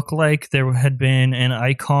going to look like. There had been an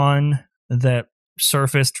icon that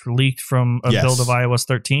surfaced, leaked from a build of iOS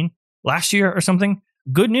 13 last year or something.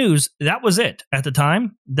 Good news, that was it at the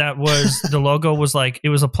time. That was, the logo was like, it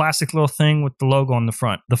was a plastic little thing with the logo on the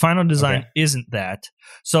front. The final design isn't that.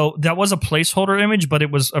 So that was a placeholder image, but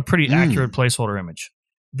it was a pretty accurate placeholder image.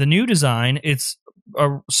 The new design, it's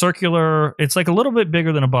a circular, it's like a little bit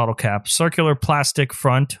bigger than a bottle cap, circular plastic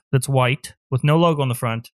front that's white with no logo on the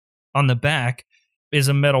front. On the back is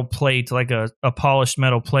a metal plate, like a polished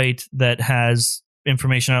metal plate that has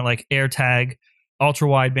information on it, like AirTag ultra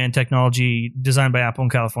wideband technology designed by Apple in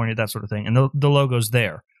California, that sort of thing. And the logo's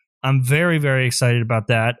there. I'm very, very excited about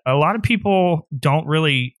that. A lot of people don't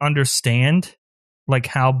really understand like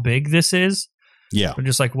how big this is. Yeah. They're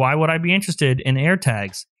just like, why would I be interested in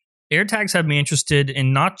AirTags? AirTags have me interested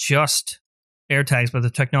in not just AirTags, but the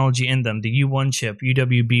technology in them, the U1 chip,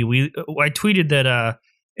 UWB. I tweeted that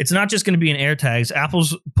it's not just going to be in AirTags.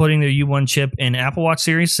 Apple's putting their U1 chip in Apple Watch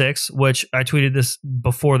Series 6, which I tweeted this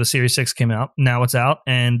before the Series 6 came out. Now it's out,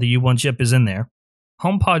 and the U1 chip is in there.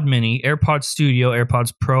 HomePod Mini, AirPods Studio,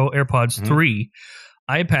 AirPods Pro, AirPods 3,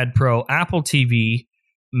 iPad Pro, Apple TV,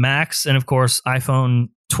 Max, and of course, iPhone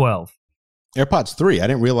 12. AirPods 3. I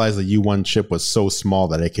didn't realize the U1 chip was so small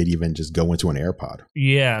that it could even just go into an AirPod.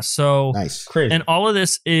 Yeah, so nice. Crazy. And all of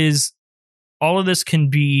this can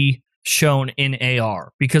be shown in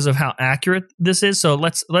AR because of how accurate this is. So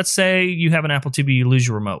let's say you have an Apple TV, you lose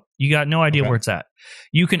your remote. You got no idea where it's at.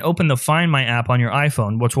 You can open the Find My app on your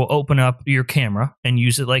iPhone, which will open up your camera and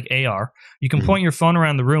use it like AR. You can point your phone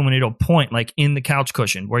around the room and it'll point like in the couch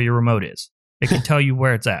cushion where your remote is. It can tell you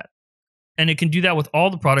where it's at. And it can do that with all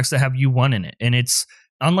the products that have U1 in it. And it's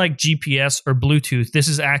unlike GPS or Bluetooth, this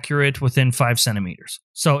is accurate within 5 centimeters.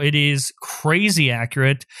 So it is crazy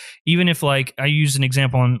accurate. Even if like I use an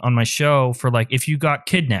example on my show for like if you got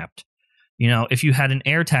kidnapped, if you had an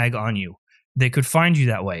AirTag on you, they could find you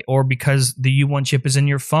that way. Or because the U1 chip is in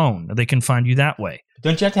your phone, they can find you that way.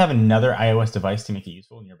 Don't you have to have another iOS device to make it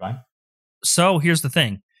useful nearby? So here's the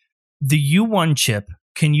thing. The U1 chip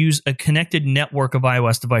can use a connected network of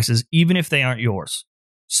iOS devices, even if they aren't yours.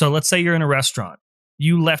 So let's say you're in a restaurant.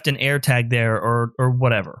 You left an AirTag there or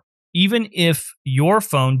whatever. Even if your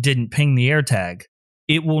phone didn't ping the AirTag,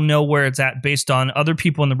 it will know where it's at based on other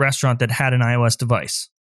people in the restaurant that had an iOS device.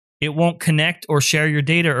 It won't connect or share your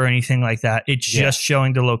data or anything like that. It's just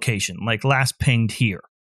showing the location, like last pinged here.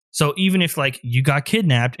 So even if like you got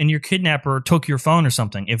kidnapped and your kidnapper took your phone or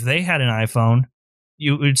something, if they had an iPhone,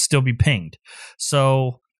 you would still be pinged.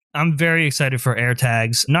 So I'm very excited for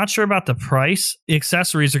AirTags. Not sure about the price. The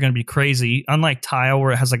accessories are going to be crazy. Unlike Tile,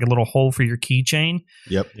 where it has like a little hole for your keychain.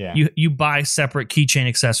 Yep. Yeah. You buy separate keychain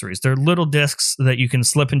accessories. They're little discs that you can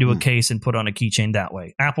slip into a case and put on a keychain that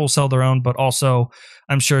way. Apple sell their own, but also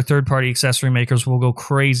I'm sure third-party accessory makers will go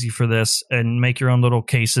crazy for this and make your own little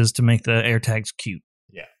cases to make the AirTags cute.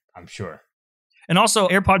 Yeah, I'm sure. And also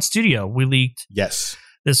AirPods Studio, we leaked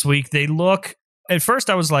this week. They look... At first,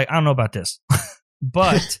 I was like, I don't know about this,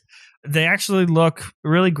 but they actually look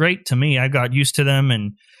really great to me. I got used to them,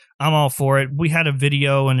 and I'm all for it. We had a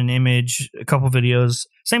video and an image, a couple videos.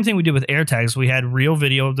 Same thing we did with AirTags. We had real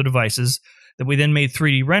video of the devices that we then made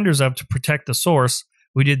 3D renders of to protect the source.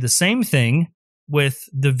 We did the same thing with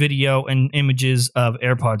the video and images of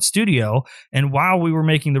AirPods Studio, and while we were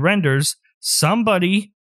making the renders,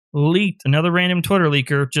 somebody leaked, another random Twitter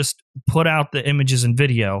leaker just put out the images and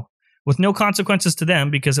video, with no consequences to them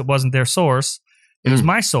because it wasn't their source. It was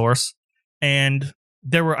my source. And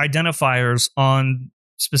there were identifiers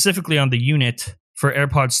specifically on the unit for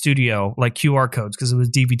AirPods Studio, like QR codes, because it was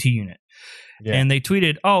DVT unit. Yeah. And they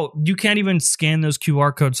tweeted, you can't even scan those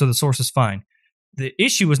QR codes, so the source is fine. The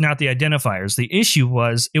issue was not the identifiers. The issue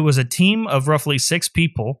was it was a team of roughly 6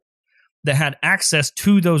 people that had access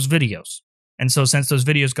to those videos. And so since those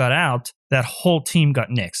videos got out, that whole team got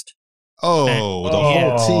nixed.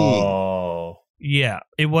 Whole team. Yeah,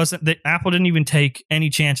 it wasn't that Apple didn't even take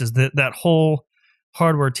any chances. That whole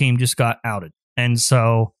hardware team just got outed. And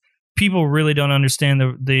so people really don't understand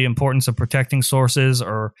the importance of protecting sources,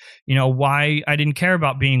 or, why I didn't care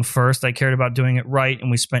about being first. I cared about doing it right.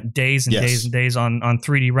 And we spent days and days and days on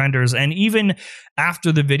 3D renders. And even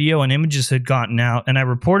after the video and images had gotten out and I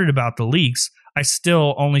reported about the leaks, I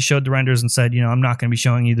still only showed the renders and said, I'm not going to be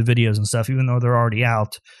showing you the videos and stuff, even though they're already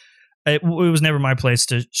out. It was never my place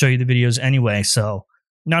to show you the videos anyway, so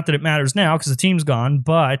not that it matters now because the team's gone.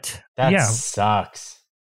 But that sucks.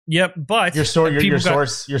 Yep, but your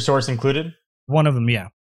source included? One of them, yeah.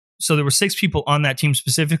 So there were 6 people on that team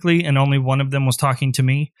specifically, and only one of them was talking to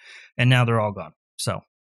me, and now they're all gone. So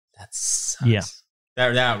that sucks. Yeah,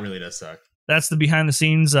 that really does suck. That's the behind the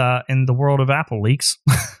scenes in the world of Apple leaks.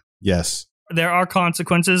 Yes, there are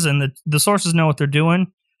consequences, and the sources know what they're doing,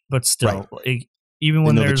 but still. Right. Even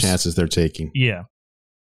when there's the chances they're taking. Yeah.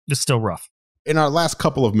 It's still rough. In our last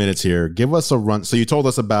couple of minutes here, give us a run. So you told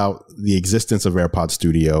us about the existence of AirPods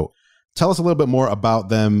Studio. Tell us a little bit more about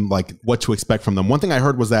them, like what to expect from them. One thing I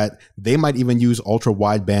heard was that they might even use ultra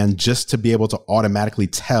wideband just to be able to automatically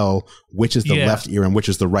tell which is the left ear and which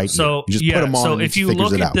is the right ear. You just put them on and if you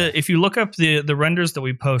look at if you look up the renders that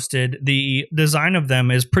we posted, the design of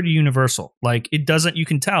them is pretty universal. Like it doesn't, you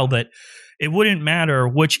can tell that it wouldn't matter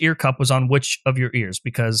which ear cup was on which of your ears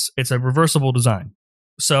because it's a reversible design.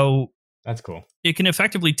 So that's cool. It can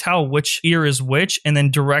effectively tell which ear is which and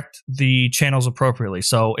then direct the channels appropriately.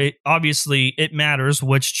 So it matters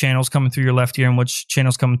which channel's coming through your left ear and which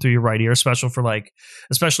channel's coming through your right ear,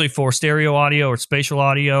 especially for stereo audio or spatial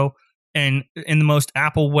audio. And in the most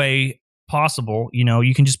Apple way possible,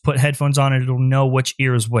 you can just put headphones on and it'll know which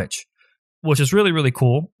ear is which is really, really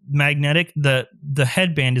cool. Magnetic, the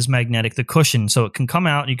headband is magnetic, the cushion, so it can come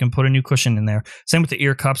out, you can put a new cushion in there. Same with the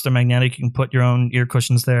ear cups, they're magnetic, you can put your own ear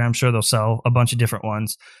cushions there. I'm sure they'll sell a bunch of different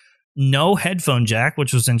ones. No headphone jack,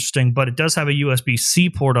 which was interesting, but it does have a USB-C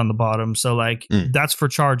port on the bottom, so that's for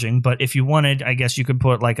charging. But if you wanted, I guess you could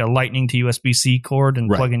put like a lightning to USB-C cord and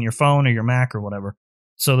plug in your phone or your Mac or whatever.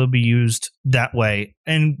 So they'll be used that way.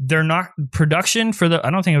 And they're not production for I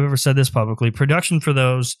don't think I've ever said this publicly. Production for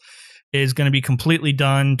those is going to be completely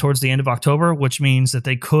done towards the end of October, which means that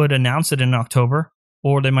they could announce it in October,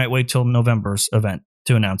 or they might wait till November's event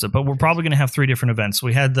to announce it. But we're probably going to have 3 different events.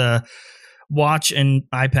 We had the watch and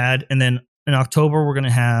iPad, and then in October we're going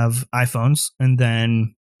to have iPhones, and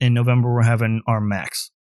then in November we're having ARM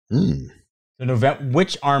Macs. So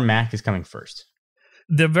which ARM Mac is coming first?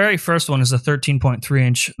 The very first one is a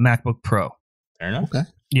 13.3-inch MacBook Pro. Fair enough. Okay.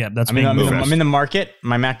 Yeah, that's. I'm in the market.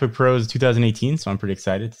 My MacBook Pro is 2018, so I'm pretty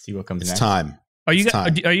excited to see what comes next. It's time. Are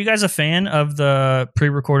you guys a fan of the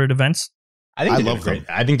pre-recorded events? I think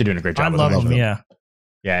they're doing a great job. I love them. Yeah.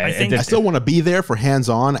 Yeah, I still want to be there for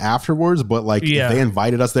hands-on afterwards, but if they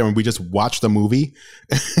invited us there and we just watched the movie,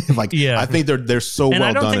 I think they're so well done.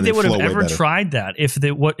 And I don't think they would have ever tried that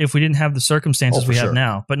if we didn't have the circumstances we have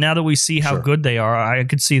now. But now that we see how good they are, I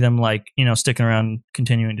could see them sticking around,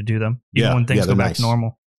 continuing to do them, even when things go back to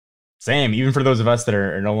normal. Same, even for those of us that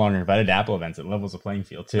are no longer invited to Apple events, it levels the playing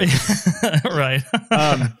field too. Right.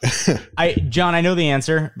 John, I know the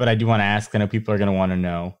answer, but I do want to ask. I know people are going to want to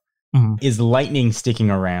know. Is Lightning sticking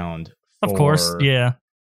around? Of course, yeah.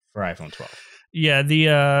 For iPhone 12. Yeah,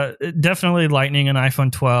 the definitely Lightning and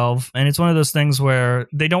iPhone 12, and it's one of those things where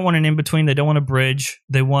they don't want an in between. They don't want a bridge.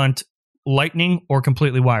 They want Lightning or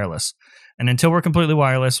completely wireless. And until we're completely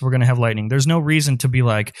wireless, we're going to have Lightning. There's no reason to be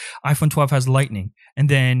like iPhone 12 has Lightning, and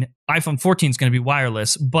then iPhone 14 is going to be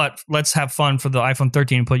wireless. But let's have fun for the iPhone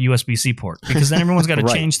 13 and put USB-C port, because then everyone's got to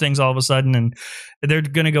change things all of a sudden, and they're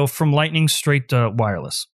going to go from Lightning straight to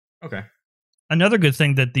wireless. Okay. Another good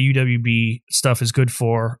thing that the UWB stuff is good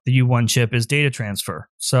for, the U1 chip, is data transfer.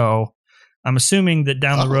 So I'm assuming that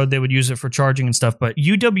down the road they would use it for charging and stuff. But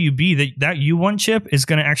UWB, that U1 chip is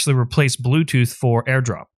going to actually replace Bluetooth for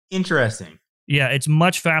AirDrop. Interesting. Yeah, it's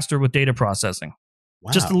much faster with data processing.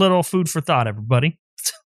 Wow. Just a little food for thought, everybody.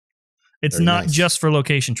 It's very not just for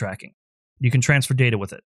location tracking. You can transfer data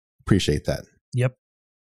with it. Appreciate that. Yep.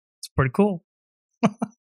 It's pretty cool.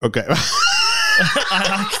 Okay.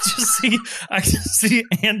 I can just see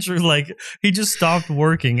Andrew he just stopped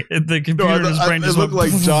working. The computer in his brain just looked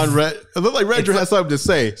like John Red. It looked like Redger had something to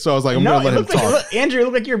say, so I was like, I'm going to let him talk. Andrew, it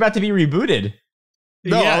looked like you're about to be rebooted.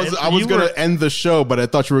 No, yeah, I was going to end the show, but I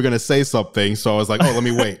thought you were going to say something, so I was like, let me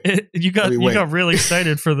wait. You got really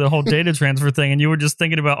excited for the whole data transfer thing, and you were just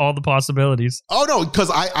thinking about all the possibilities. Oh, no, because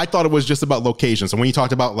I thought it was just about locations. And when you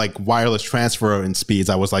talked about wireless transfer and speeds,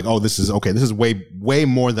 I was like, this is way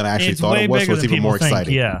more than I actually thought it was, so it's even more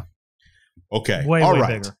exciting. Yeah. Okay. Way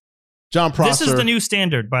bigger. John Prosser. This is the new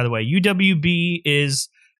standard, by the way. UWB is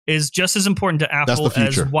just as important to Apple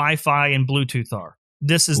as Wi-Fi and Bluetooth are.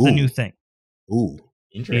 This is the new thing. Ooh.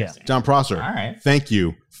 Interesting. Yeah. John Prosser, all right. Thank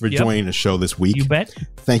you for joining the show this week. You bet.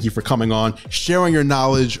 Thank you for coming on, sharing your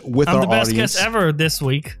knowledge with our audience. I'm the best guest ever this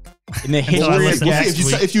week. In the history of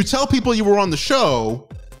if you tell people you were on the show,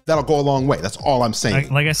 that'll go a long way. That's all I'm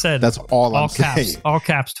saying. Like I said, that's all I'm saying. All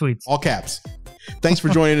caps tweets. All caps. Thanks for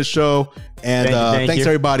joining the show, and thanks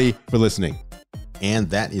everybody for listening. And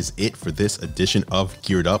that is it for this edition of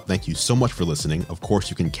Geared Up. Thank you so much for listening. Of course,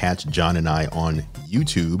 you can catch John and I on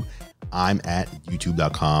YouTube. I'm at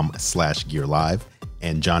youtube.com/gearlive,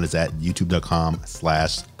 and John is at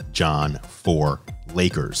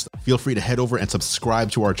youtube.com/John4Lakers. Feel free to head over and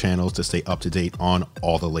subscribe to our channels to stay up to date on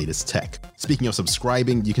all the latest tech. Speaking of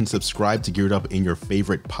subscribing, you can subscribe to Geared Up in your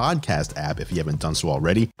favorite podcast app if you haven't done so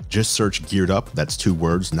already. Just search Geared Up, that's 2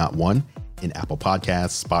 words, not one, in Apple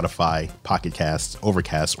Podcasts, Spotify, Pocket Casts,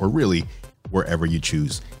 Overcast, or really wherever you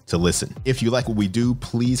choose to listen. If you like what we do,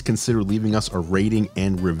 please consider leaving us a rating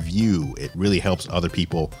and review. It really helps other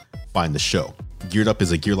people find the show. Geared Up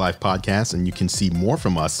is a Gear Live podcast, and you can see more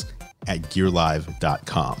from us at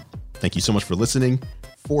gearlive.com. Thank you so much for listening.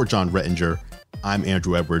 For John Rettinger, I'm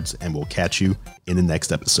Andrew Edwards, and we'll catch you in the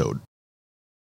next episode.